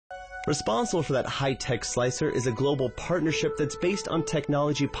Responsible for that high-tech slicer is a global partnership that's based on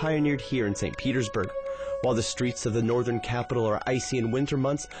technology pioneered here in St. Petersburg. While the streets of the northern capital are icy in winter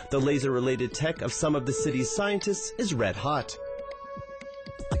months, the laser-related tech of some of the city's scientists is red hot.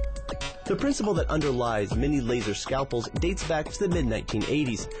 The principle that underlies mini laser scalpels dates back to the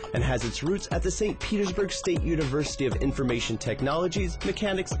mid-1980s and has its roots at the St. Petersburg State University of Information Technologies,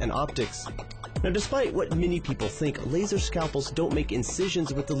 Mechanics, and Optics. Now, despite what many people think, laser scalpels don't make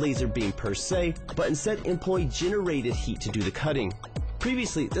incisions with the laser beam per se, but instead employ generated heat to do the cutting.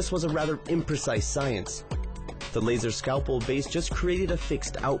 Previously, this was a rather imprecise science. The laser scalpel base just created a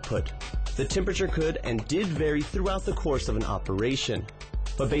fixed output. The temperature could and did vary throughout the course of an operation.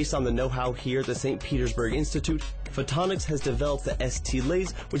 But based on the know-how here at the St. Petersburg Institute, Photonics has developed the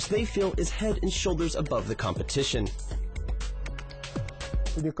ST-Laser, which they feel is head and shoulders above the competition.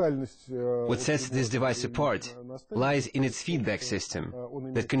 What sets this device apart lies in its feedback system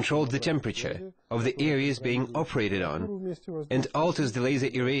that controls the temperature of the areas being operated on and alters the laser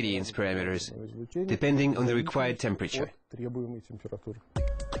irradiance parameters depending on the required temperature.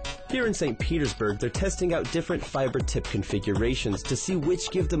 Here in St. Petersburg, they're testing out different fiber tip configurations to see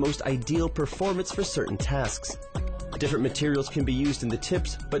which give the most ideal performance for certain tasks. Different materials can be used in the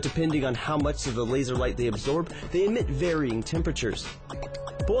tips, but depending on how much of the laser light they absorb, they emit varying temperatures.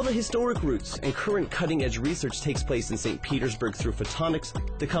 But while the historic roots and current cutting-edge research takes place in St. Petersburg through Photonics,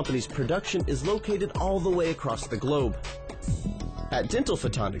 the company's production is located all the way across the globe. At Dental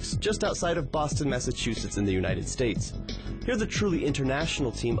Photonics, just outside of Boston, Massachusetts in the United States. Here the truly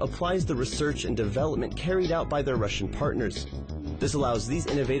international team applies the research and development carried out by their Russian partners. This allows these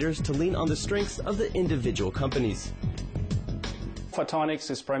innovators to lean on the strengths of the individual companies. Photonics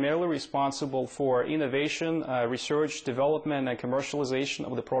is primarily responsible for innovation, research, development, and commercialization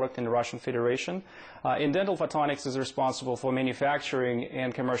of the product in the Russian Federation. In Dental Photonics is responsible for manufacturing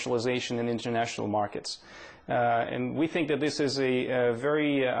and commercialization in international markets. And we think that this is a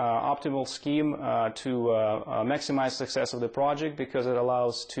very optimal scheme to maximize success of the project because it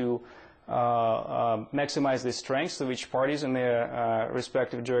allows to maximize the strengths of each parties in their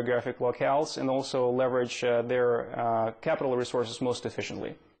respective geographic locales and also leverage their capital resources most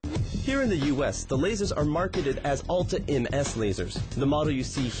efficiently. Here in the U.S., the lasers are marketed as Alta MS lasers. The model you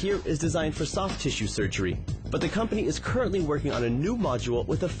see here is designed for soft tissue surgery, but the company is currently working on a new module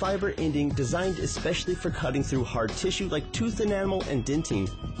with a fiber ending designed especially for cutting through hard tissue like tooth enamel and dentin.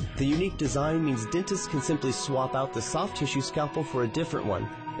 The unique design means dentists can simply swap out the soft tissue scalpel for a different one.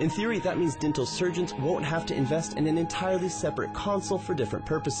 In theory, that means dental surgeons won't have to invest in an entirely separate console for different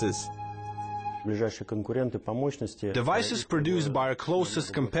purposes. Devices produced by our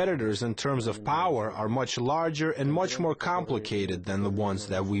closest competitors in terms of power are much larger and much more complicated than the ones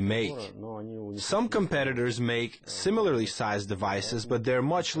that we make. Some competitors make similarly sized devices, but they're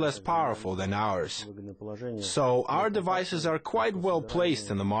much less powerful than ours. So our devices are quite well placed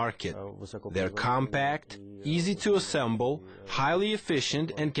in the market. They're compact, easy to assemble, highly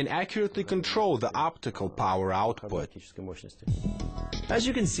efficient, and can accurately control the optical power output. As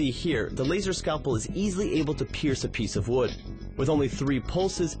you can see here, the laser scalpel is easily able to pierce a piece of wood. With only 3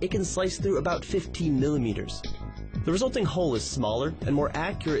 pulses, it can slice through about 15 millimeters. The resulting hole is smaller and more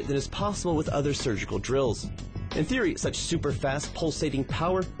accurate than is possible with other surgical drills. In theory, such super-fast pulsating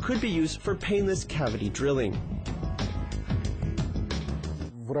power could be used for painless cavity drilling.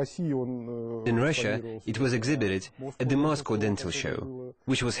 In Russia, it was exhibited at the Moscow Dental Show,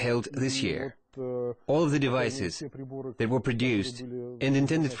 which was held this year. All of the devices that were produced and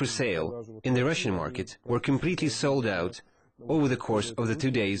intended for sale in the Russian market were completely sold out over the course of the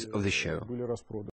 2 days of the show.